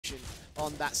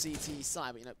on that CT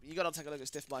side. But, you know, you got to take a look at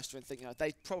Stifmeister and think, you know,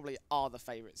 they probably are the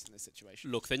favourites in this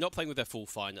situation. Look, they're not playing with their full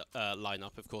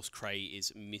lineup. Of course, Cray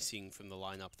is missing from the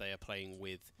lineup. They are playing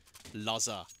with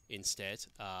Lazar instead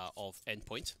of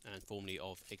Endpoint and formerly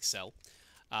of Excel.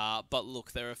 But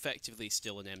look, they're effectively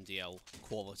still an MDL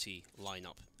quality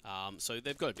lineup. So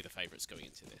they've got to be the favourites going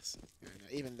into this.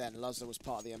 Even then, Lazar was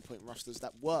part of the Endpoint rosters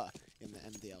that were in the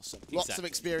MDL. So lots of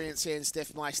experience here in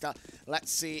Stifmeister.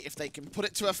 Let's see if they can put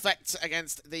it to effect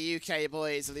against the UK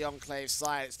boys of the Enclave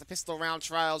side. It's the pistol round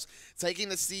trials, taking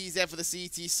the CZ for the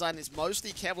CT side. It's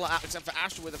mostly Kevlar out, except for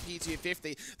Astra with a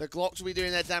P250. The Glocks will be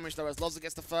doing their damage, though, as Lazar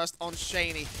gets the first on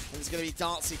Shaney. And it's going to be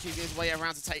Darcy kicking his way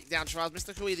around to take down Trials.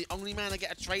 Mr. Kui, the only man to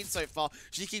get a trade so far.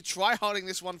 Shiki try-harding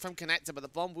this one from Connector, but the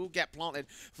bomb will get planted.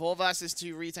 4 versus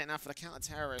 2 retake now for the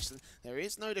counter-terrorist. And there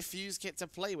is no defuse kit to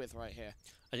play with right here.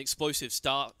 An explosive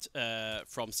start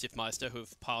from Stifmeister, who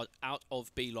have powered out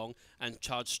of B-Long and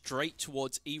charged straight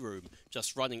towards E-Room,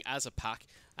 just running as a pack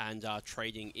and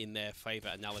trading in their favour.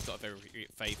 And now they've got a very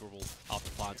favourable after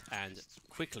plant and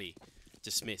quickly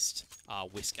dismissed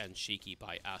Whisk and Shiki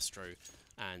by Astro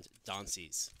and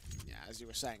Dances. Yeah, as you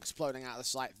were saying, exploding out of the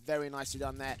site. Very nicely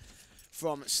done there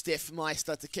from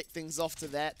Stifmeister to kick things off to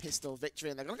their pistol victory.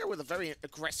 And they're going to go with a very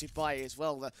aggressive buy as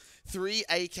well. The 3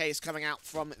 AKs coming out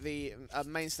from the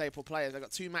main staple players. They've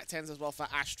got 2 MAC-10s as well for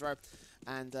Astro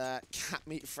and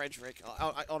Catmeat Frederick.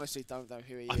 I honestly don't know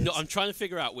who he is. I'm trying to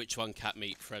figure out which one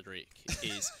Catmeat Frederick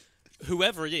is.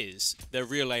 Whoever it is, their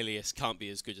real alias can't be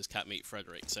as good as Catmeat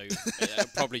Frederick. So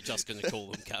probably just going to call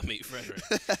them Catmeat Frederick.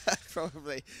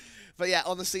 Probably. But yeah,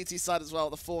 on the CT side as well,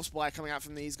 the force buy coming out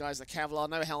from these guys. The Kevlar,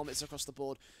 no helmets across the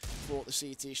board for the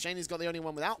CT. Shaney's got the only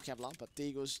one without Kevlar, but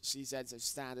Deagle's CZ's a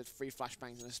standard 3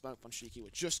 flashbangs and a smoke on Shiki,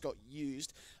 which just got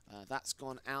used. That's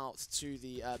gone out to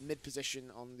the mid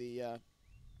position on the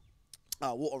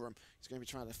water room. He's going to be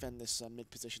trying to defend this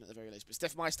mid position at the very least. But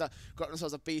Stifmeister got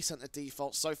themselves a B center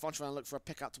default. So far trying to look for a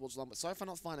pick up towards long, but so far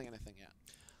not finding anything yet.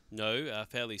 No,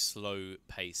 fairly slow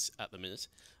pace at the minute.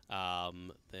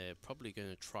 They're probably going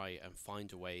to try and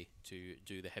find a way to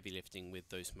do the heavy lifting with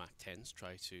those MAC-10s,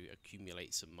 try to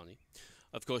accumulate some money.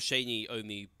 Of course, Shaney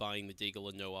only buying the Deagle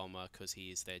and no armor because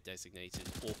he is their designated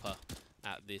AWPer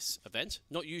at this event.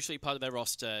 Not usually part of their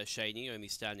roster, Shaney, only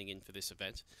standing in for this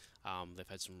event. They've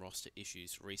had some roster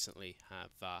issues recently,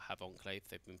 have Enclave.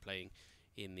 They've been playing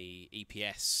in the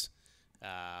EPS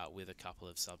with a couple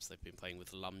of subs. They've been playing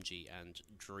with Lumgy and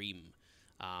Dream.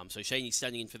 So Shaney's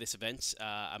standing in for this event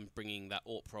and bringing that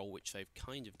AWP role, which they've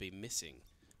kind of been missing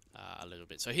a little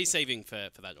bit. So he's saving for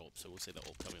that AWP, so we'll see the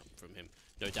AWP coming up from him,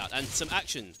 no doubt. And some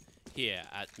action here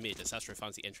at mid as Astro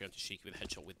finds the entry onto Shiki with a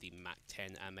headshot with the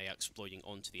MAC-10, and they are exploiting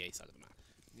onto the A side of the map.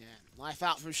 Yeah, knife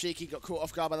out from Shiki, got caught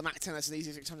off guard by the MAC-10. That's an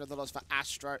easy $600 for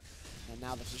Astro. And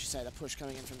now, as you say, the push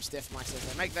coming in from Stifmeister.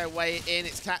 They make their way in.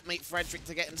 It's Catmeat Frederick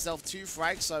to get himself 2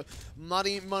 frags. So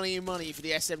money for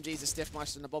the SMGs of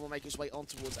Stifmeister, and the bomb will make his way on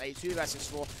towards A2 versus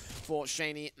 4 for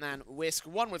Shaney and Whisk.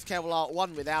 1 with Kevlar,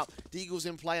 1 without. Deagle's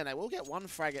in play, and they will get 1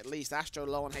 frag at least. Astro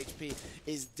low on HP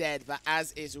is dead, but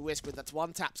as is Whisk, with that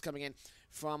 1 taps coming in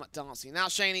from Dancy. Now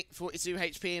Shaney, 42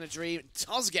 HP in a dream,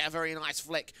 does get a very nice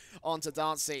flick onto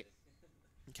Dancy.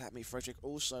 Catmeat Frederick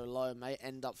also low, may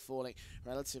end up falling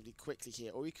relatively quickly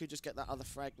here. Or we could just get that other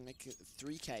frag and make it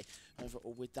 3k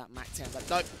overall with that MAC-10. But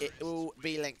nope, it will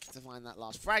be linked to find that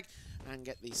last frag and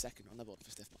get the second on the board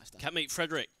for Stifmeister. Catmeat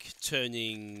Frederick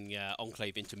turning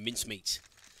Enclave into mincemeat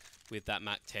with that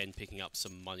MAC-10, picking up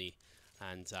some money.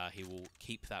 And he will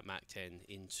keep that MAC-10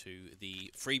 into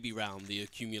the freebie round, the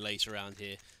accumulator round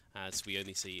here, as we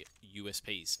only see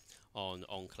USPs on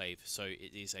Enclave. So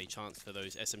it is a chance for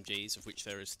those SMGs, of which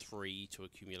there is 3, to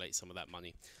accumulate some of that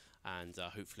money. And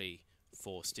hopefully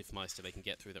for Stifmeister, they can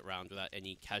get through that round without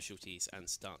any casualties and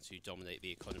start to dominate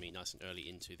the economy nice and early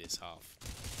into this half.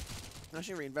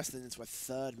 Actually reinvested into a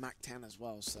 3rd MAC-10 as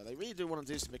well, so they really do want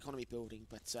to do some economy building,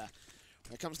 but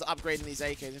when it comes to upgrading these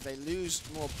AKs, if they lose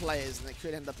more players, then they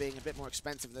could end up being a bit more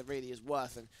expensive than it really is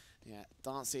worth. And yeah,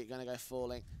 Dancy going to go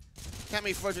falling.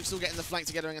 Catmeat Frederick still getting the flank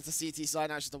together against the CT side.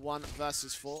 Now it's just a 1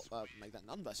 versus 4. Make that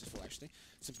none versus 4 actually.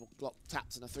 Simple Glock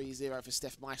taps and a 3-0 for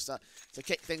Stifmeister to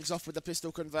kick things off with the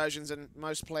pistol conversions. And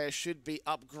most players should be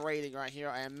upgrading right here.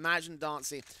 I imagine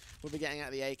Dancy will be getting out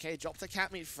the AK. Drop to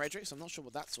Catmeat Frederick, so I'm not sure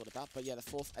what that's all about. But yeah, the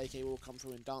 4th AK will come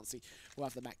through and Dancy will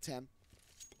have the MAC-10.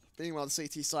 Meanwhile, the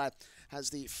CT side has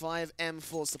the 5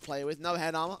 M4s to play with. No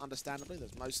head armor, understandably.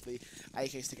 There's mostly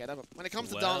AKs together. But when it comes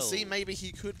to Dancy, maybe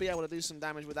he could be able to do some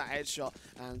damage with that headshot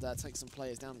and take some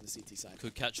players down on the CT side.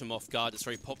 Could catch them off guard. It's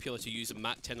very popular to use a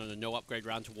MAC-10 on a no-upgrade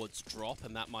round towards drop,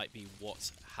 and that might be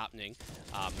what's happening.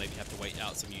 Maybe have to wait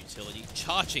out some utility.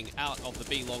 Charging out of the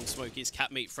B-long smoke is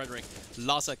Catmeet Frederick.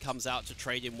 Lazar comes out to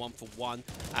trade in 1-for-1,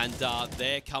 and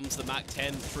there comes the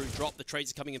MAC-10 through drop. The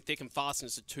trades are coming in thick and fast, and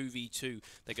it's a 2v2.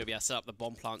 They're going to be able to set up the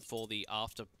bomb plant for the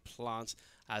after plant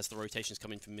as the rotations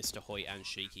come in from Mr. Hoy and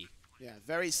Sheiky. Yeah,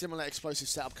 very similar explosive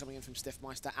setup coming in from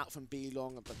Stifmeister, out from B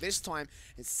long, but this time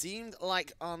it seemed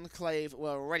like Enclave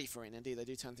were ready for it. Indeed, they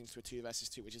do turn things to a 2 versus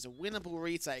 2, which is a winnable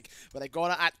retake, but they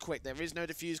got to act quick. There is no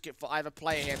defuse kit for either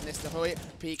player here. Mr. Hoy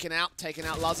peeking out, taking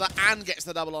out Lazar, and gets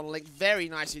the double on link. Very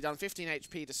nicely done. 15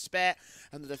 HP to spare,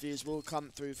 and the defuse will come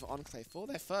through for Enclave for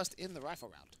their first in the rifle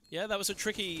round. Yeah, that was a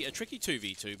tricky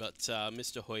 2v2, but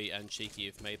Mr. Hoy and Sheiky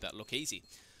have made that look easy.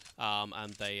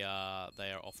 And they are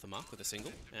off the mark with a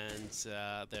single,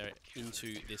 and they're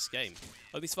into this game.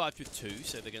 Only survived with 2,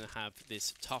 so they're going to have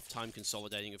this tough time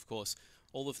consolidating. Of course,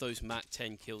 all of those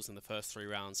MAC-10 kills in the first 3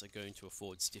 rounds are going to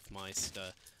afford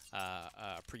Stifmeister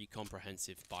a pretty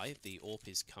comprehensive buy. The AWP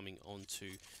is coming on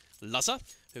to Lazar,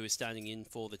 who is standing in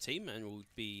for the team and will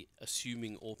be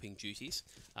assuming AWPing duties.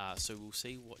 So we'll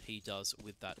see what he does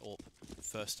with that AWP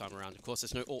first time around. Of course,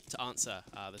 there's no AWP to answer.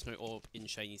 There's no AWP in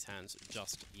Shaney's hands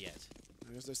just yet.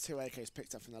 There's those 2 AKs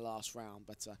picked up from the last round,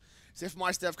 but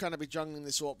Stifmeister have kind of been jungling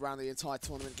this AWP round the entire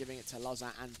tournament, giving it to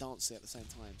Lazar and Dancy at the same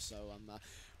time. So I'm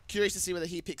curious to see whether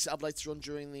he picks it up later on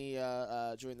during the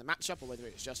matchup, or whether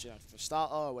it's just for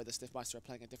starter, or whether Stifmeister are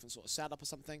playing a different sort of setup or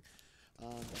something.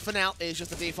 For now, it's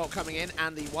just the default coming in,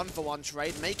 and the 1-for-1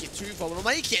 trade. Make it 2-for-1,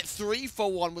 make it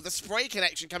 3-for-1 with a spray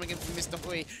connection coming in from Mr.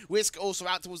 Hui. Whisk also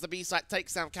out towards the B site,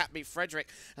 takes down Catmeet Frederick,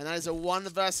 and that is a 1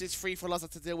 versus 3 for Lazar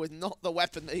to deal with. Not the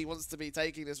weapon that he wants to be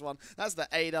taking this one. That's the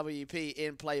AWP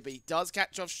in play, but he does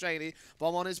catch off Shaney.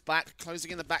 Bomb on his back,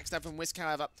 closing in the backstab from Whisk,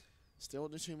 however. Still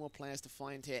 2 more players to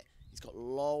find here. He's got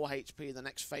low HP. The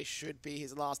next phase should be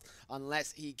his last,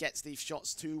 unless he gets these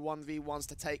shots. 2 1v1s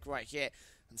to take right here.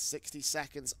 And 60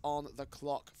 seconds on the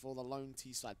clock for the lone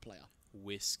T-side player.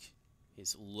 Whisk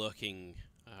is lurking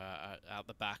out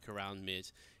the back around mid.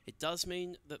 It does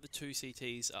mean that the 2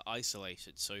 CTs are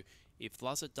isolated. So if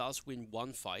Lazar does win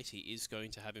one fight, he is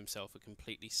going to have himself a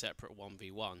completely separate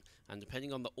 1v1. And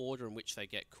depending on the order in which they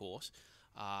get caught,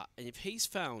 and if he's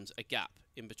found a gap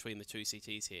in between the 2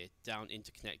 CTs here, down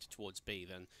interconnected towards B,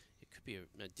 then it could be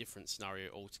a different scenario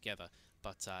altogether.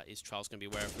 But is Trials going to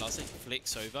be aware of Lazar? He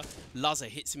flicks over. Lazar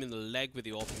hits him in the leg with the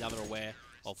AWP. Now they're aware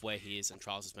of where he is, and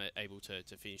Trials is able to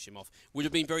finish him off. Would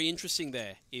have been very interesting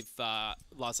there if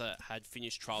Lazar had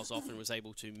finished Trials off and was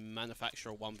able to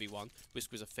manufacture a 1v1.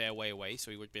 Whisk was a fair way away,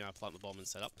 so he would have been able to plant the bomb and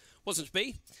set up. Wasn't to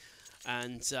be.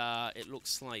 And it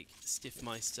looks like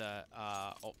Stifmeister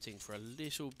are opting for a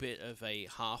little bit of a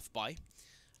half buy,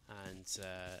 and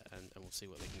we'll see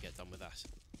what they can get done with that.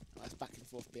 Nice back and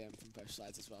forth BM from both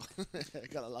sides as well.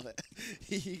 Gotta love it.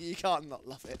 You can't not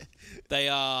love it. They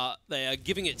are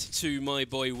giving it to my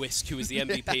boy Whisk, who was the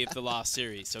MVP of the last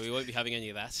series, so we won't be having any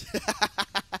of that.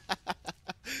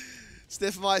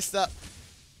 Stifmeister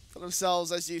for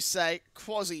themselves, as you say,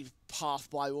 quasi half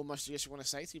buy almost, I guess you want to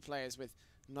say. 2 players with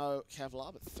no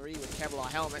Kevlar, but 3 with Kevlar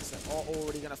helmets that are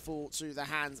already going to fall to the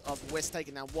hands of Whisk,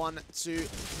 taking down 1, 2,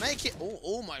 make it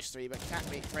almost 3, but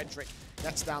Catmeet Frederick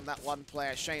gets down that 1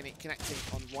 player. Shaney connecting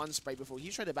on 1 spray before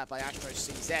he's traded back by Astro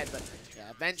CZ, but yeah,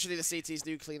 eventually the CTs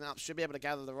do clean up, should be able to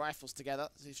gather the rifles together,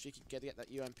 see if she can get that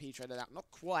UMP traded out. Not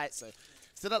quite, so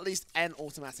still at least an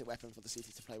automatic weapon for the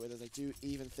CT to play with as they do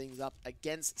even things up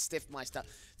against Stifmeister.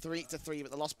 3-3,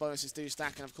 but the lost bonuses do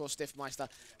stack, and of course Stifmeister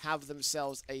have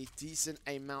themselves a decent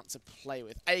amount to play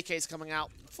with. AKs coming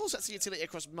out, full sets of utility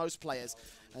across most players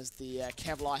as the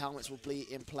Kevlar helmets will be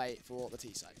in play for the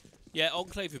T side. Yeah,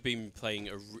 Enclave have been playing,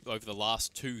 over the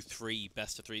last 2-3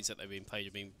 best-of-3s that they've been playing,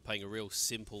 have been playing a real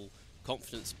simple,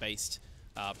 confidence-based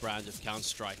brand of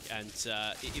Counter-Strike. And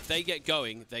if they get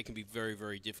going, they can be very,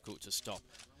 very difficult to stop.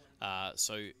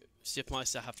 So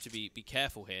Stifmeister have to be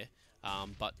careful here.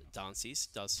 But Dancy's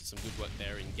does some good work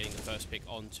there in getting the first pick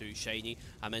onto Shaney,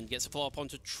 and then gets a follow-up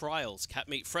onto Trials.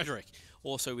 Catmeet Frederick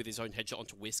also with his own headshot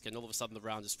onto Whisk, and all of a sudden the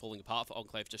round is falling apart for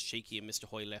Enclave. Just Sheiky and Mr.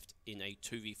 Hoy left in a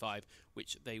 2v5,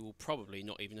 which they will probably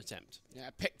not even attempt. Yeah,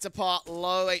 picked apart,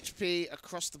 low HP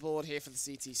across the board here for the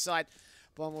CT side.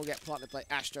 Bomb will get planted by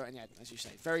Astro, and yeah, as you say,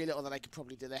 very little that they could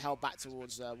probably do. They held back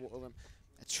towards Waterroom.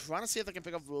 They're trying to see if they can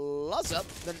pick off Lazar,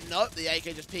 but nope, the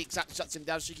AK just peeks up, shuts him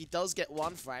down. Sheiky does get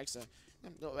 1 frag, so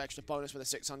A little extra bonus with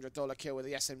a $600 kill with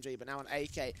the SMG, but now an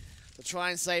AK to try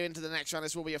and save into the next round.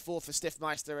 This will be a 4 for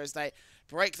Stifmeister as they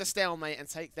break the stalemate and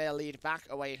take their lead back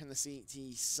away from the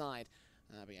CT side.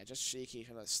 But yeah, just Shiki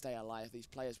trying to stay alive. These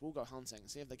players will go hunting,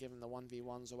 see if they give him the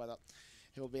 1v1s or whether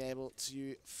he'll be able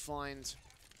to find...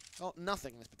 Oh,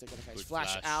 nothing in this particular case.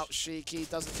 Flash out, Shiki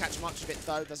doesn't catch much of it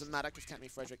though, doesn't matter because Catme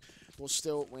Frederick will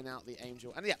still win out the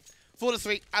Angel. And yeah,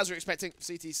 4-3 as we're expecting.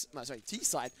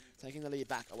 T-side taking the lead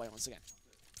back away once again.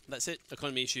 That's it.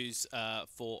 Economy issues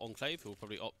for Enclave, who will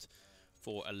probably opt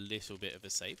for a little bit of a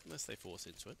save, unless they force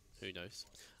into it. Who knows?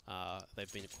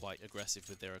 They've been quite aggressive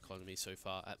with their economy so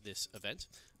far at this event,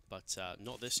 but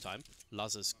not this time.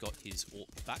 Lazza's got his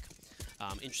AWP back.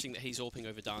 Interesting that he's AWPing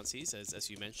over Dances, as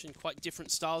you mentioned. Quite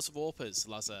different styles of AWPers,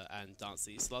 Lazza and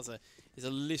Dances. Lazza is a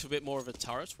little bit more of a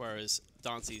turret, whereas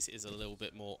Dances is a little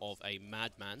bit more of a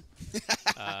madman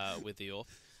with the AWP.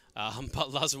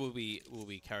 But Lazza will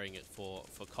be carrying it for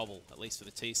Cobble, at least for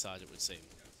the T side, it would seem.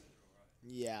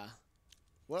 Yeah.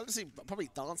 Well, obviously, probably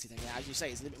Dancy thing, yeah, as you say,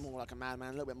 he's a little bit more like a madman,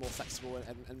 a little bit more flexible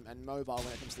and mobile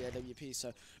when it comes to the AWP.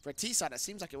 So for a T side, it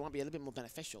seems like it might be a little bit more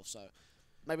beneficial. So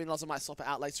maybe Lazza might swap it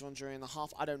out later on during the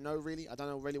half. I don't know really. I don't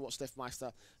know really what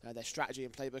Stifmeister, their strategy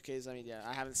and playbook is. I mean, yeah,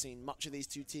 I haven't seen much of these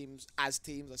two teams as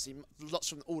teams. I've seen lots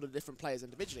from all the different players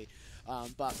individually.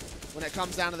 But when it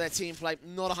comes down to their team play,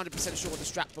 not 100% sure what the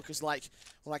strat book is like.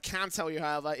 What I can tell you,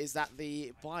 however, is that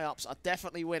the buy-ups are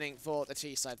definitely winning for the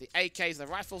T side. The AKs, the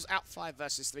rifles out 5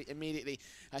 versus 3 immediately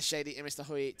as Shady and Mr.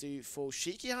 Hui do fall.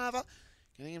 Shiki, however,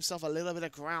 getting himself a little bit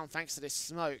of ground thanks to this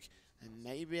smoke. And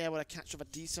may be able to catch up a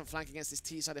decent flank against this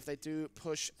T side if they do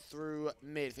push through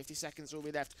mid. 50 seconds will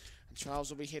be left, and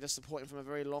Charles will be here to support him from a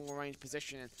very long-range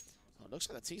position. Well, it looks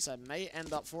like the T side may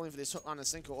end up falling for this hook, line, and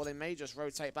sinker, or they may just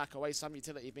rotate back away. Some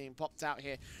utility being popped out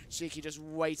here. Shiki just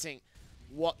waiting,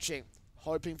 watching,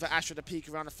 hoping for Astra to peek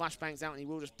around the flashbangs out, and he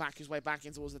will just back his way back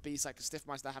in towards the B side because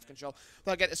Stifmeister have control.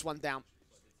 They'll get this one down.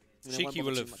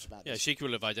 Shiki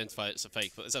will have identified it's a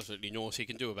fake, but there's absolutely naught he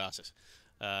can do about it.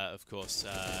 Of course,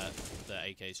 the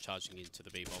AK is charging into the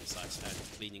B bomb site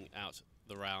and cleaning up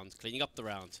the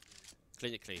round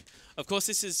clinically. Of course,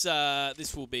 this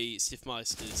will be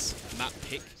Stifmeister's map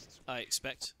pick, I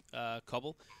expect.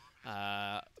 Cobble.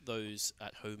 Those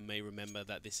at home may remember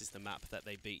that this is the map that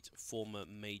they beat former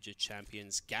major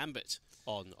champions Gambit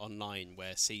on online,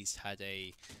 where Seized had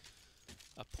a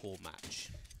poor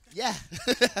match. Yeah,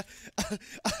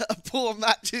 a poor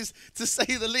match is to say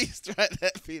the least, right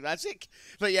there, P-Magic.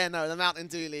 But yeah, no, the Mountain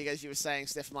Dew League, as you were saying,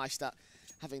 Stifmeister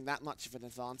having that much of an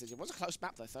advantage. It was a close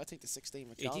map though, 13-16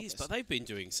 regardless. It is, but they've been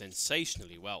doing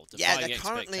sensationally well, yeah, defying they're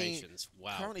expectations.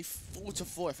 Wow. Currently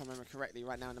 4-4, if I remember correctly,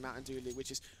 right now in the Mountain Dew League,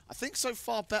 which is, I think, so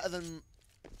far better than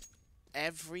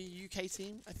every UK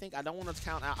team, I think. I don't want to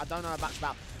count out, I don't know much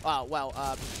about,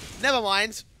 never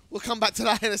mind. We'll come back to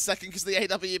that in a second because the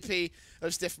AWP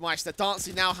of Stifmeister.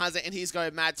 Dancy now has it and he's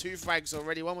going mad. 2 frags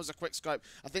already. One was a quick scope.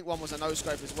 I think one was a no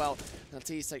scope as well. And the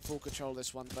T's take full control of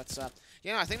this one. But,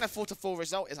 you know, I think that 4-4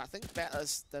 result is, I think, better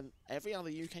than every other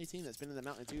UK team that's been in the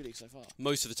Mountain Dew League so far.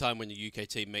 Most of the time when the UK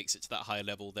team makes it to that higher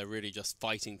level, they're really just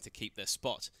fighting to keep their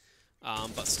spot.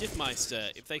 But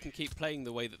Stifmeister, if they can keep playing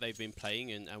the way that they've been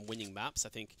playing and winning maps, I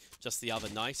think just the other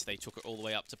night they took it all the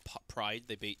way up to Pride.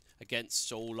 They beat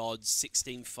against all odds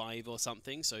 16-5 or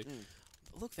something. So,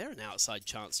 look, they're an outside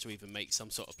chance to even make some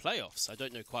sort of playoffs. I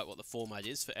don't know quite what the format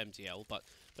is for MTL, but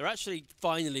they're actually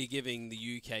finally giving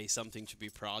the UK something to be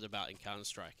proud about in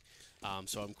Counter-Strike.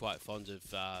 So I'm quite fond of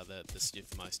the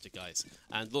Stifmeister guys.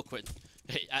 And look,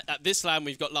 at this LAN,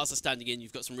 we've got Lazza standing in.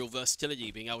 You've got some real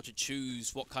versatility, being able to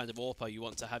choose what kind of AWPer you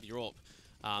want to have your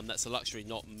AWP. That's a luxury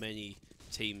not many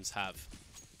teams have.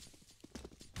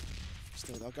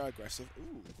 Still, they'll go aggressive.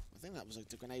 Ooh, I think that was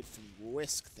a grenade from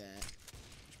Whisk there,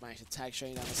 which managed to tag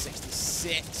Shane down to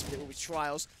 66, but it will be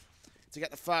Trials to get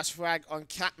the first frag on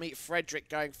Catme Frederick,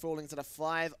 falling to the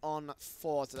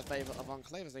 5-on-4 to the favour of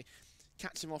Enclave as they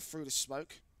catch him off through the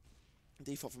smoke.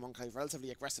 Default from Enclave,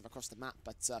 relatively aggressive across the map,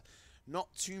 but not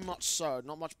too much so,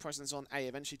 not much presence on A.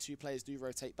 Eventually 2 players do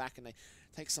rotate back and they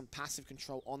take some passive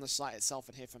control on the site itself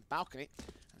and here from balcony.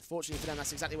 Unfortunately for them,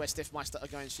 that's exactly where Stifmeister are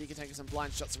going. Shiki taking some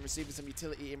blind shots and receiving some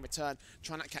utility in return,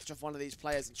 trying to catch off one of these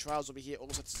players, and Trials will be here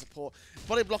also to support.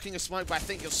 Body blocking a smoke, but I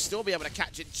think you'll still be able to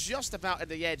catch it just about at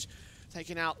the edge.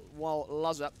 Taking out while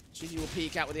Lazza. Shiki will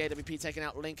peek out with the AWP, taking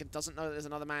out Link, and doesn't know that there's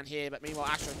another man here. But meanwhile,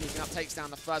 Astra peeking up, takes down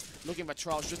the first, looking for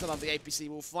Trials just above the APC.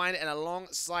 We'll find it, and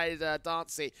alongside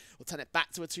Dancy, we'll turn it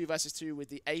back to a 2 versus 2 with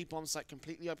the A bomb site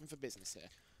completely open for business here.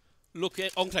 Look,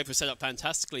 Enclave was set up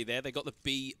fantastically there. They got the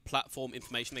B platform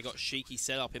information. They got Shiki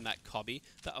set up in that cubby.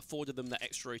 That afforded them that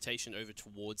extra rotation over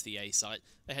towards the A site.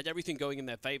 They had everything going in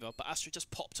their favor, but Astra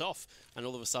just popped off, and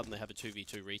all of a sudden they have a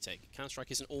 2v2 retake.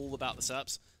 Counter-Strike isn't all about the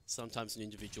setups. Sometimes an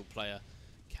individual player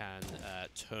can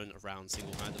turn around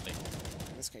single-handedly.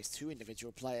 In this case, 2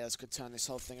 individual players could turn this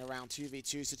whole thing around.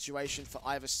 2v2 situation for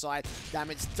either side.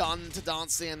 Damage done to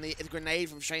Dancy, and the grenade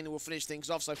from Shane will finish things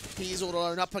off. So he's all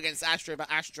alone up against Astro,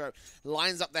 but Astro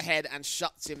lines up the head and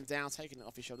shuts him down, taking it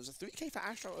off his shoulders. A 3k for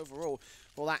Astro overall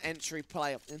for that entry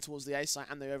play in towards the A site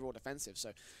and the overall defensive.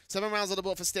 So 7 rounds on the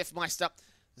board for Stifmeister,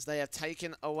 as they have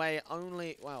taken away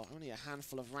only a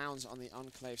handful of rounds on the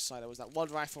Enclave side. There was that one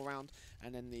rifle round,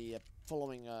 and then the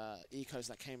following ecos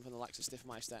that came from the likes of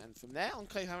Stifmeister, and from there,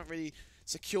 Enclave haven't really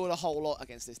secured a whole lot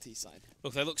against this T side.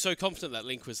 Look, they look so confident that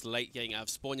Link was late getting out of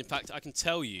spawn. In fact, I can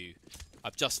tell you,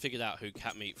 I've just figured out who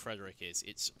Catmeet Frederick is.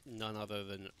 It's none other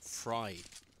than Fry.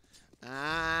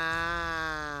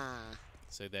 Ah.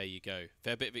 So there you go.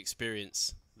 Fair bit of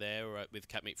experience there with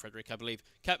Catmeet Frederick, I believe.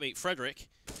 Catmeet Frederick,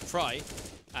 Fry,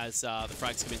 as the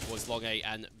frags come in towards long A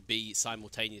and B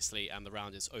simultaneously, and the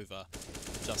round is over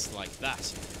just like that.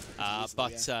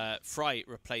 Fry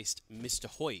replaced Mr.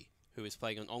 Hoy, who is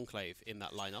playing on Enclave in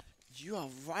that lineup. You are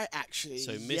right, actually.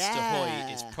 So Mr.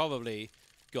 Hoy is probably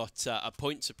got a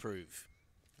point to prove.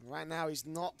 Right now, he's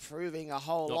not proving a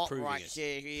whole lot right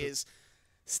here. He is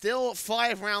still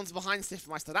 5 rounds behind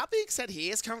Stifmeister. That being said, he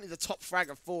is currently the top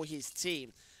fragger for his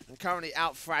team, and currently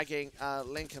out-fragging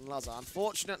Link and Lazar.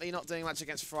 Unfortunately, not doing much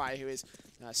against Fry, who is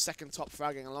second top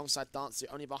fragging alongside Dancy,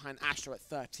 only behind Astro at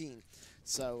 13.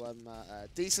 So,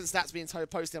 decent stats being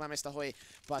posted by Mr. Hoy,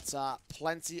 but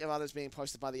plenty of others being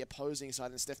posted by the opposing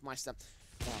side, and Stifmeister,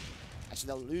 well, actually,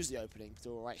 they'll lose the opening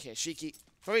door right here. Shiki,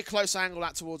 very close angle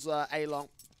out towards A-Long.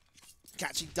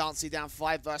 Catching Dancy down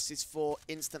 5 versus 4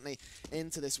 instantly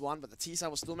into this one, but the T-side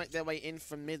will still make their way in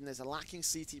from mid, and there's a lacking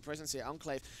CT presence here.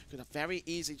 Enclave could have very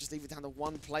easily just leave it down to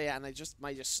 1 player, and they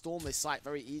may just storm this site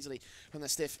very easily from the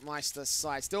Stifmeister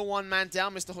side. Still 1 man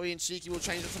down. Mr. Hoy and Shiki will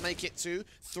change it to make it 2,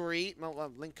 3.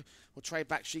 Well, Link will trade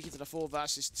back Shiki to the 4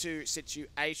 versus 2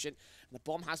 situation. And the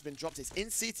bomb has been dropped. It's in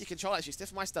CT control, actually.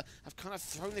 Stifmeister have kind of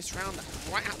thrown this round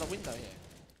right out the window here.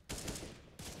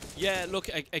 Yeah, look,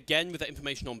 again, with that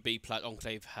information on B plat,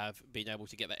 Enclave have been able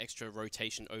to get that extra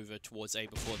rotation over towards A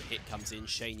before the hit comes in.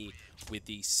 Shaney with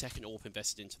the second AWP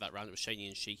invested into that round. It was Shaney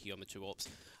and Shiki on the 2 AWPs.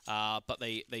 But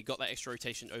they got that extra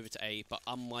rotation over to A, but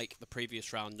unlike the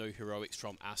previous round, no heroics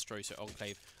from Astro, so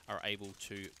Enclave are able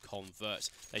to convert.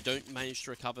 They don't manage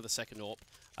to recover the second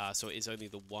AWP, so it is only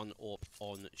the 1 AWP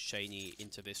on Shaney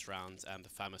into this round and the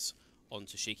Famous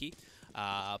onto Shiki.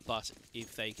 But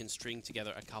if they can string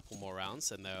together a couple more rounds,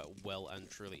 then they're well and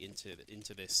truly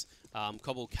into this.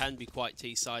 Cobble can be quite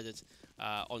T-sided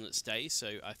on its day,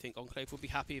 so I think Enclave will be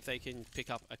happy if they can pick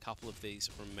up a couple of these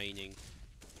remaining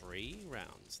 3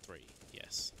 rounds. 3,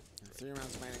 yes. 3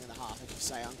 rounds remaining in the half, as you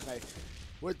say. Enclave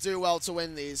would do well to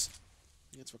win these.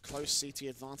 Get to a close CT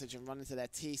advantage and run into their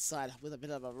T side with a bit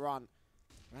of a run.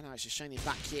 Right now, it's just Shaney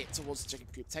back here towards the chicken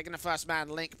coop. Taking the first man,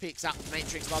 Link peeks out the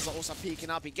Matrix. Lazar also peeking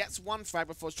up. He gets 1 frag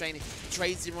before Shaney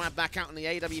trades him right back out, and the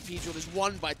AWP drill is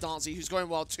won by Dancy, who's going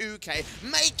well. 2K,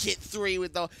 make it 3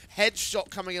 with the headshot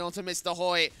coming in onto Mr.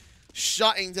 Hoy,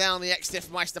 shutting down the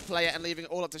ex-Stifmeister player and leaving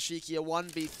it all up to Shiki. A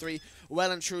 1v3,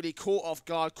 well and truly caught off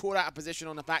guard, caught out of position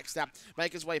on the backstab,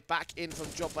 make his way back in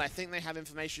from job, but I think they have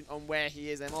information on where he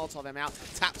is. They Molotov him out,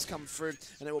 taps come through,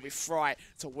 and it will be Fry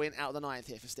to win out the 9th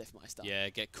here for Stifmeister. Yeah,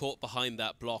 get caught behind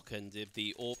that block, and if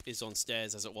the AWP is on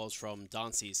stairs, as it was from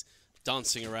Dancy's,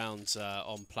 dancing around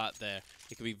on plat there,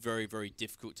 it can be very, very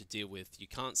difficult to deal with. You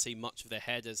can't see much of their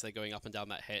head as they're going up and down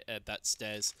that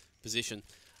stairs position,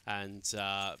 and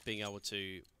being able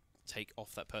to take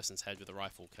off that person's head with a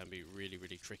rifle can be really,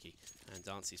 really tricky. And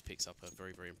Dancy's picks up a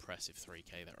very, very impressive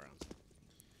 3k that round.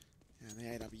 And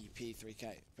the AWP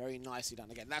 3k, very nicely done.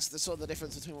 Again, that's the sort of the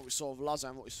difference between what we saw of Lazar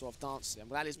and what we saw of Dancy. I'm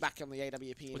glad he's back on the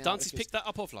AWP now. Dancy's picked that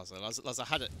up off Lazar. Lazar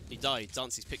had it, he died.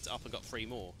 Dancy's picked it up and got 3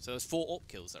 more. So there's 4 AWP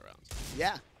kills that round.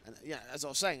 Yeah. And yeah, as I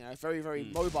was saying, very, very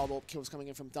mobile AWP kills coming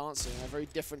in from Dancy, very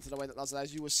different to the way that Lazar,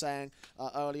 as you were saying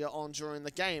earlier on during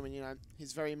the game, and you know,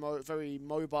 his very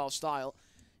mobile style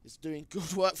is doing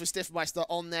good work for Stifmeister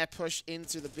on their push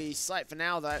into the B site. For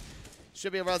now, though,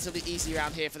 should be a relatively easy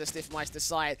round here for the Stifmeister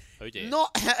side. Oh dear. Not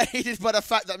aided by the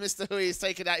fact that Mr. Hui has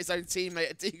taken out his own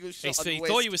teammate, a deagle shot. He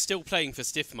thought he was still playing for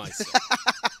Stifmeister.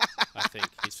 I think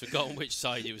he's forgotten which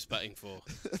side he was betting for.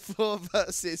 4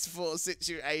 versus 4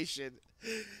 situation.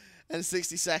 And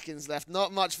 60 seconds left.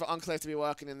 Not much for Enclave to be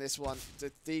working in this one.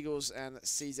 The Deagles and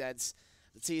CZs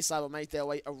The T side will make their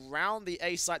way around the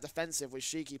A side defensive with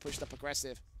Shiki pushed up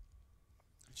aggressive.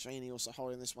 Shaney also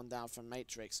holding this one down from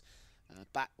Matrix.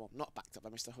 Not backed up by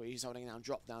Mr. Hui. He's holding it down,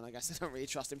 drop down. I guess they don't really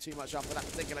trust him too much after that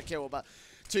particular kill, but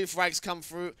 2 frags come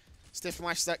through.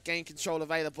 Stifmeister gain control of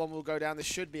A. The bomb will go down. This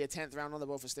should be a 10th round on the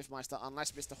board for Stifmeister,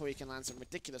 unless Mr. Hui can land some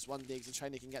ridiculous 1-digs and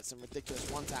Shaney can get some ridiculous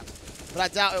 1-tap. But I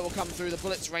doubt it will come through. The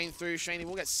bullets rain through. Shaney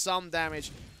will get some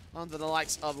damage under the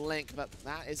likes of Link, but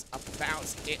that is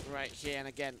about it right here. And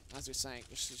again, as we're saying,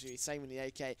 same in the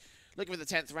AK. Looking for the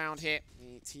 10th round here.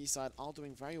 The T side are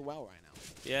doing very well right now.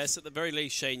 Yes, at the very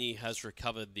least, Shaney has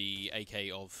recovered the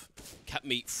AK of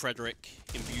Catmeat Frederick,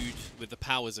 imbued with the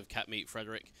powers of Catmeat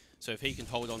Frederick. So if he can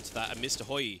hold on to that, and Mr.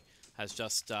 Hoy has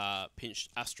just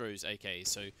pinched Astro's AK,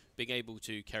 so being able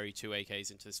to carry 2 AKs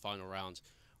into this final round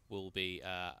will be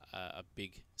a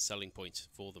big selling point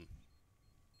for them.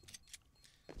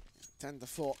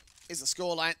 10-4 is the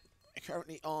scoreline.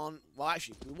 Currently on, well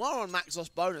actually, we were on max loss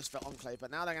bonus for Enclave, but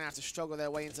now they're going to have to struggle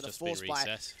their way into the force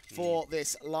buy for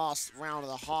this last round of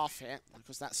the half here,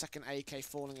 because that second AK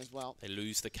falling as well. They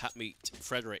lose the Catmeat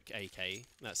Frederick AK.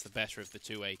 That's the better of the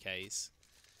 2 AKs.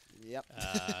 Yep.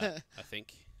 I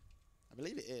think. I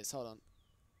believe it is. Hold on.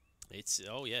 It's,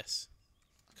 oh yes.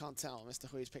 I can't tell. Mr.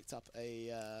 Hui's picked up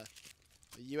a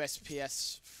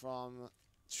USPS from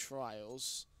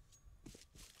Trials.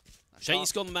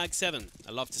 Shaney's gone Mag 7.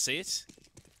 I love to see it.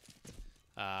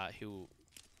 You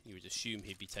would assume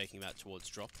he'd be taking that towards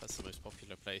drop. That's the most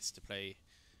popular place to play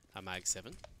a Mag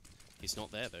 7. He's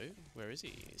not there though. Where is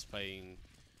he? He's playing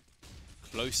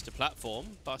close to platform,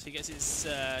 but he gets his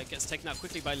gets taken out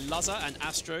quickly by Luzza and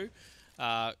Astro.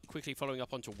 Quickly following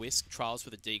up onto Whisk. Trials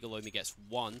with a Deagle only gets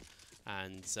 1,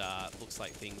 and looks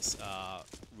like things are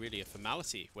really a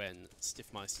formality when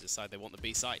Stifmeister decide they want the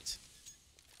B site.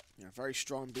 Yeah, very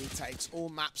strong B takes all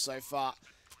maps so far.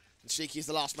 And Shiki is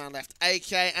the last man left.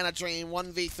 AK and a Dream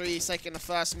 1v3. He's taking the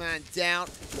first man down.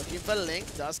 Looking for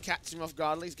Link. Does catch him off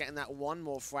guard. He's getting that 1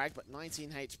 more frag, but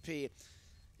 19 HP.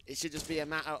 It should just be a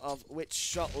matter of which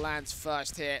shot lands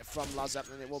first here from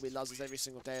Luzza, and it will be Luzza's every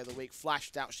single day of the week.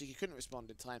 Flashed out. Shiki couldn't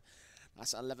respond in time.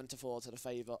 That's 11-4 to the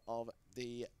favour of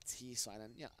the T side.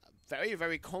 And yeah, very,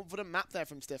 very confident map there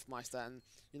from Stifmeister. And,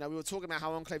 you know, we were talking about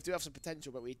how Enclave do have some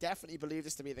potential, but we definitely believe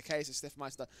this to be the case. As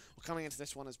Stifmeister coming into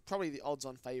this one as probably the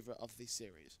odds-on favourite of the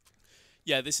series.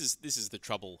 Yeah, this is the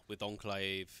trouble with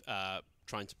Enclave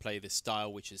trying to play this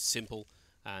style, which is simple,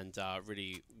 and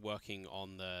really working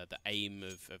on the aim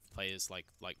of players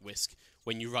like Whisk.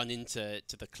 When you run into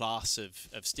the class of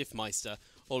Stifmeister,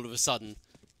 all of a sudden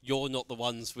you're not the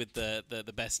ones with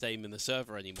the best aim in the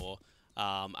server anymore,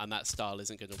 and that style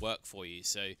isn't going to work for you.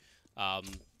 So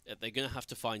they're going to have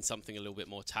to find something a little bit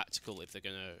more tactical if they're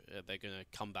going to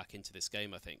come back into this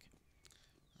game, I think.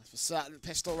 That's for certain.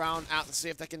 Pistol round out to see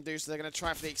if they can do so. They're going to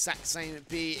try for the exact same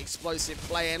B explosive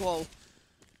play, and well,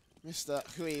 Mr.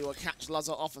 Hui will catch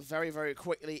Luzza off very, very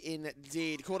quickly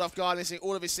indeed. Caught off guard, missing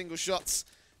all of his single shots.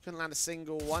 Couldn't land a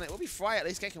single one. It will be Fry at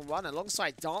least getting one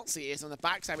alongside Dancy is on the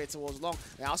backside here towards Long.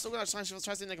 They are still going to try to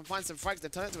see if they can find some frags. They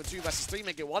turn it to a 2 versus 3,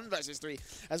 make it 1 versus 3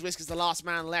 as Whisk is the last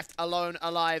man left alone,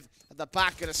 alive at the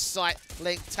back of the site.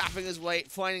 Link tapping his way,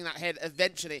 finding that head.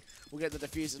 Eventually will get the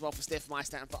defuse as well for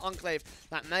Stifmeister. And for Enclave,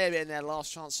 that may have been their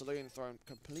last chance saloon thrown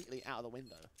completely out of the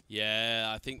window.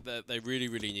 Yeah, I think that they really,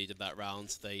 really needed that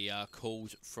round. They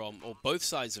called from, or both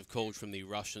sides have called from the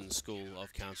Russian school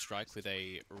of Counter-Strike with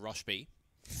a Rush B.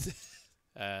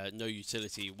 No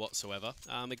utility whatsoever.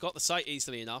 They got the site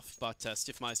easily enough, but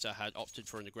Stifmeister had opted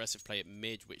for an aggressive play at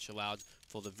mid, which allowed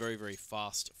for the very, very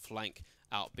fast flank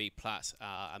out B plat,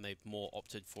 and they've more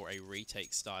opted for a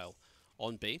retake style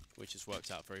on B, which has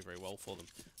worked out very, very well for them.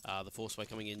 The force play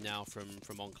coming in now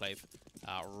from Enclave,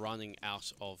 running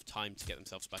out of time to get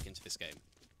themselves back into this game.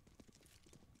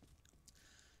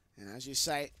 And as you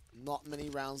say, not many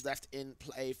rounds left in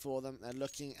play for them. They're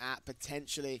looking at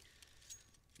potentially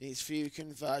these few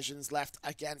conversions left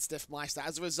against Stifmeister.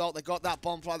 As a result, they got that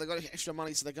bomb plot, they got extra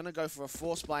money, so they're going to go for a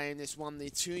force buy in this one.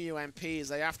 The 2 UMPs,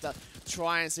 they have to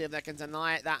try and see if they can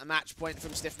deny that match point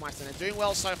from Stifmeister. They're doing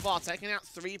well so far, taking out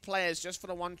 3 players just for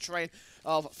the 1 trade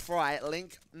of Fry,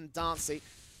 Link and Dancy.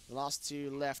 The last 2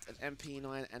 left, an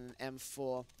MP9 and an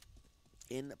M4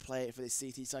 in play for this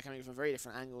CT side, coming from very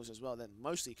different angles as well. They're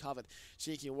mostly covered.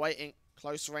 Shiki waiting,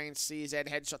 close range, CZ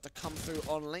headshot to come through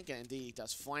on Link, and indeed he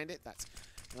does find it. That's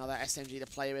another SMG to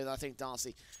play with. I think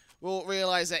Dancy will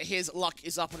realise that his luck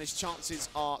is up and his chances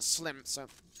are slim. So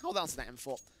hold on to that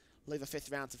M4. Leave a 5th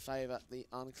round to favour the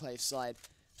Enclave side.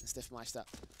 And Stifmeister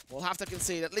will have to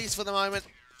concede, at least for the moment.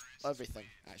 everything,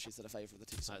 actually, to the favour of the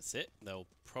team. That's it. They'll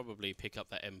probably pick up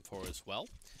that M4 as well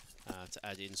to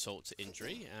add insult to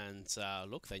injury. And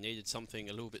look, they needed something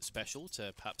a little bit special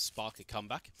to perhaps spark a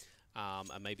comeback. And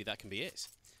maybe that can be it.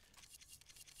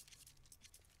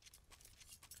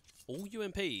 All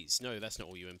UMPs? No, that's not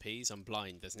all UMPs. I'm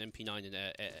blind. There's an MP9 and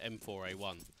a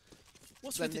M4A1.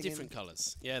 What's with the different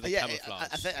colours? Yeah, the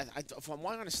camouflage. From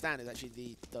what I understand, is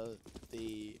actually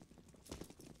the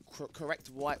correct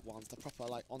white ones, the proper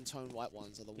like on-tone white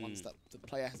ones, are the ones that the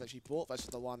player has actually bought, versus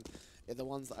the ones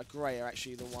that are grey are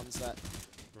actually the ones that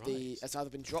it's either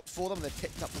been dropped for them, or they've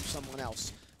picked up from someone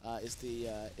else. Is the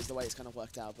way it's kind of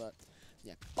worked out. But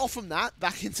yeah, off from that,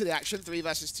 back into the action, 3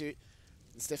 versus 2.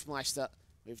 And Stifmeister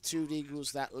with 2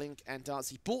 Deagles that Link and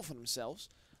Dancy bought for themselves,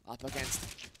 up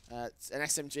against an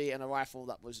SMG and a rifle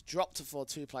that was dropped for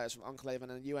 2 players from Enclave,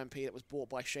 and a UMP that was bought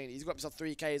by Shane. He's got himself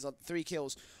 3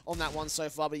 kills on that one so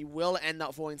far, but he will end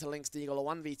up falling to Link's Deagle,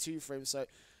 a 1v2 for him, so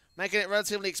making it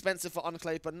relatively expensive for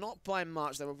Enclave, but not by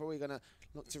much. They were probably going to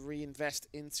look to reinvest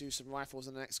into some rifles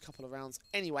in the next couple of rounds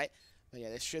anyway. But yeah,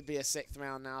 this should be a 6th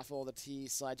round now for the T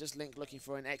side. Just Link looking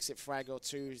for an exit frag or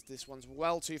 2. This one's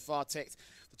well too far ticked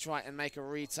to try and make a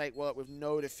retake work with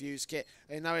no defuse kit.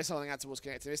 They know it's holding out towards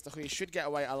connected. He should get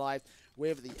away alive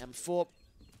with the M4.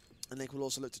 And Link will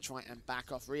also look to try and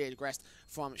back off. Re-aggressed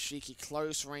from Shiki.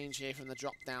 Close range here from the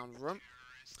drop-down room.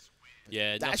 But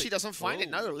yeah, that actually doesn't find it.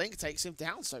 No, Link takes him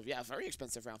down. So yeah, a very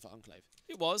expensive round for Enclave.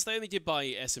 It was. They only did buy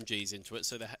SMGs into it,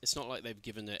 so it's not like they've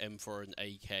given an M4 and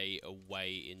AK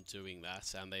away in doing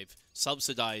that, and they've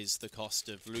subsidized the cost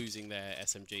of losing their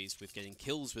SMGs with getting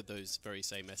kills with those very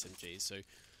same SMGs. So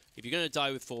if you're going to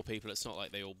die with 4 people, it's not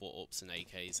like they all bought UPs and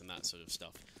AKs and that sort of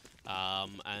stuff.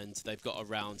 And they've got a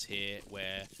round here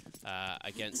where,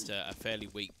 against a fairly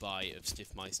weak buy of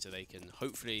Stifmeister, they can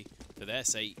hopefully, for their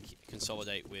sake,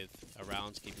 consolidate with a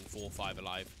round, keeping 4 or 5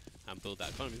 alive and build that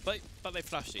economy. But they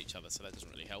flashed each other, so that doesn't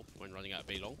really help when running out of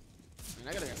B long. And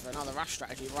they're going to go for another rush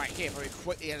strategy right here very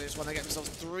quickly. And this one, they get themselves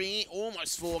 3,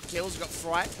 almost 4 kills. We've got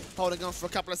Fry holding on for a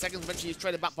couple of seconds. Eventually, he's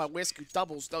traded back by Whisk, who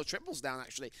triples down,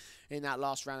 actually, in that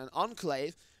last round. And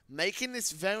Enclave making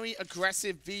this very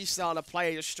aggressive B style of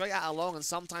play, just straight out along, and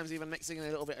sometimes even mixing in a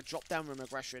little bit of drop-down room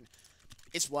aggression.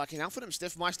 It's working out for them.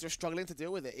 Stifmeister is struggling to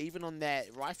deal with it, even on their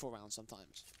rifle rounds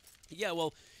sometimes. Yeah,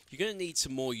 well, you're going to need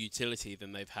some more utility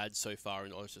than they've had so far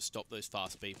in order to stop those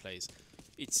fast B plays.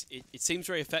 It seems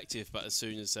very effective, but as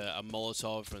soon as a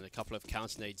Molotov and a couple of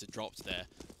counter-nades are dropped there,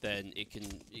 then it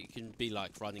can be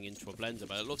like running into a blender.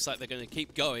 But it looks like they're going to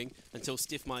keep going until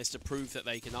Stifmeister prove that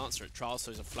they can answer it. Trials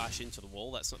throws a flash into the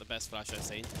wall. That's not the best flash I've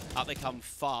seen. Out they come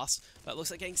fast, but it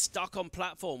looks like getting stuck on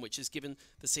platform, which has given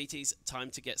the CTs time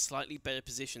to get slightly better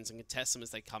positions and contest them as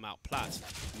they come out plat.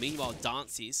 Meanwhile,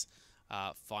 Dancy's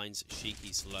finds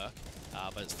Shiki's lurk,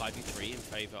 but it's 5v3 in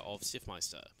favour of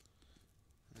Stifmeister.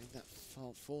 I think that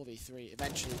 4v3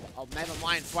 eventually. Oh, never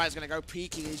mind. Fry's going to go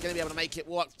peeking. He's going to be able to make it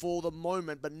work for the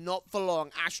moment, but not for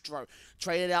long. Astro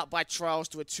traded out by Trials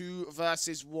to a 2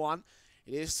 versus 1.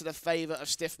 It is to the favour of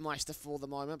Stifmeister for the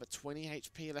moment, but 20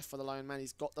 HP left for the lone man.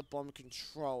 He's got the bomb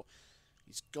control.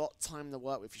 He's got time to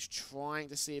work with. He's trying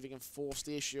to see if he can force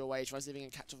the issue away, try to see if he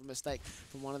can catch up a mistake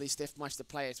from one of these Stifmeister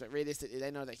players. But realistically,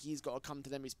 they know that he's got to come to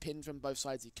them. He's pinned from both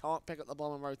sides. He can't pick up the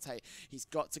bomb and rotate. He's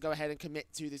got to go ahead and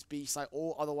commit to this B site,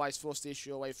 or otherwise force the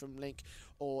issue away from Link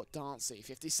or Dancy.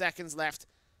 50 seconds left.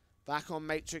 Back on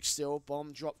Matrix still.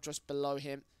 Bomb dropped just below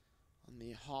him on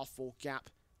the half-wall gap.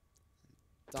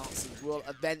 Dancy will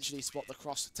eventually spot the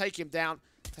cross, take him down,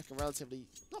 take a relatively,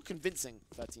 not convincing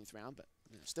 13th round, but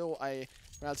still a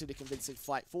relatively convincing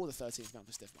fight for the 13th round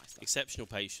for Stifmeister. Exceptional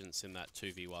patience in that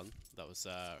 2v1. That was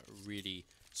a really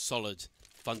solid,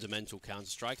 fundamental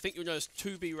counter-strike. I think you'll notice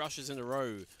 2 B rushes in a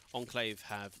row. Enclave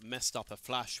have messed up a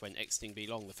flash when exiting B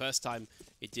long. The first time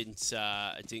it didn't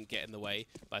get in the way,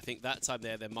 but I think that time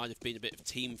there might have been a bit of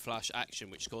team flash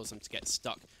action, which caused them to get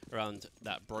stuck around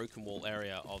that broken wall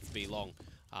area of B long,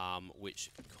 which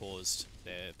caused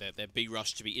their B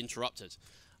rush to be interrupted.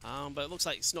 But it looks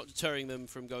like it's not deterring them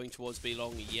from going towards B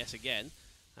long yet again,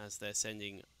 as they're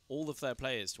sending all of their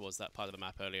players towards that part of the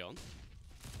map early on.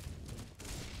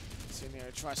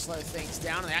 Sumio try to slow things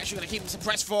down, and they're actually going to keep them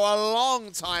suppressed for a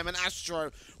long time, and Astro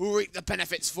will reap the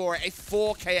benefits for it. A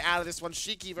 4K out of this one.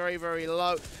 Shiki very, very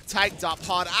low. Tagged up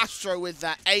hard. Astro with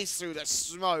that ace through the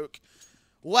smoke.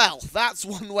 Well, that's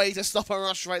one way to stop a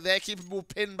rush right there. Keep them all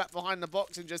pinned back behind the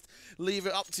box and just leave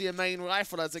it up to your main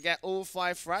rifler to get all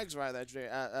 5 frags right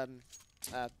there,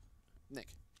 Nick.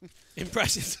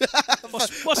 Impressive.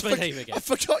 What's my name again? I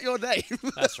forgot your name.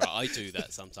 That's right, I do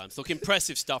that sometimes. Look,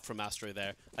 impressive stuff from Astro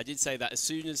there. I did say that as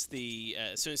soon as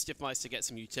Stifmeister gets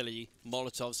some utility,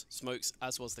 Molotovs, smokes,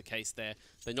 as was the case there,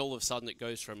 then all of a sudden it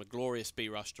goes from a glorious B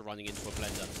rush to running into a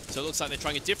blender. So it looks like they're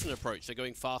trying a different approach. They're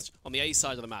going fast on the A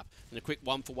side of the map in a quick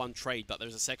one-for-one trade, but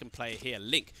there's a second player here,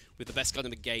 Link, with the best gun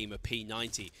in the game, a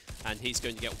P90, and he's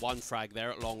going to get one frag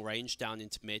there at long range down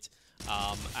into mid,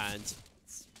 and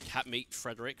Catmeat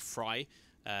Frederick Fry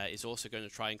is also going to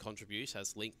try and contribute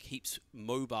as Link keeps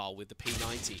mobile with the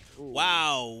P90. Ooh.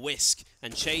 Wow, Whisk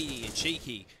and Shady and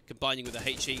Cheeky combining with a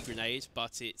HE grenade,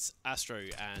 but it's Astro,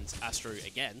 and Astro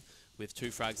again with 2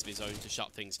 frags of his own to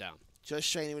shut things down. Just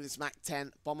Shady with his Mac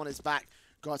 10, bomb on his back.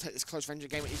 Got to take this close range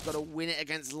game, but he's got to win it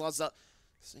against Loza.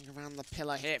 Swing around the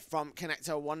pillar here from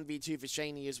Connector, 1v2 for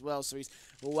Shady as well, so he's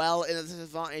well in the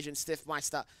disadvantage, and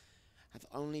Stifmeister have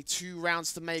only 2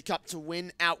 rounds to make up to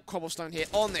win out Cobblestone here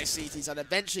on their CT side.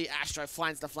 Eventually, Astro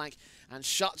finds the flank and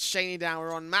shuts Shady down.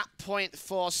 We're on map point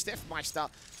for Stifmeister.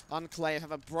 Enclave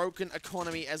have a broken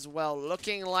economy as well.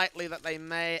 Looking likely that they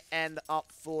may end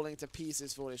up falling to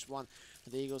pieces for this one.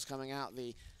 The Eagles coming out,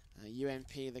 the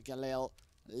UMP, the Galil.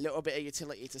 A little bit of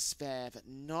utility to spare, but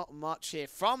not much here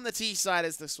from the T side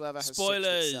as the Swerver has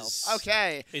spoilers. Itself.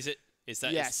 Okay. Is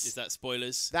that yes. Is that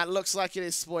spoilers? That looks like it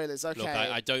is spoilers. Okay. Look,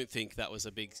 I don't think that was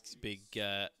a big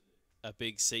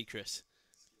secret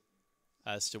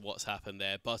as to what's happened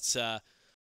there. But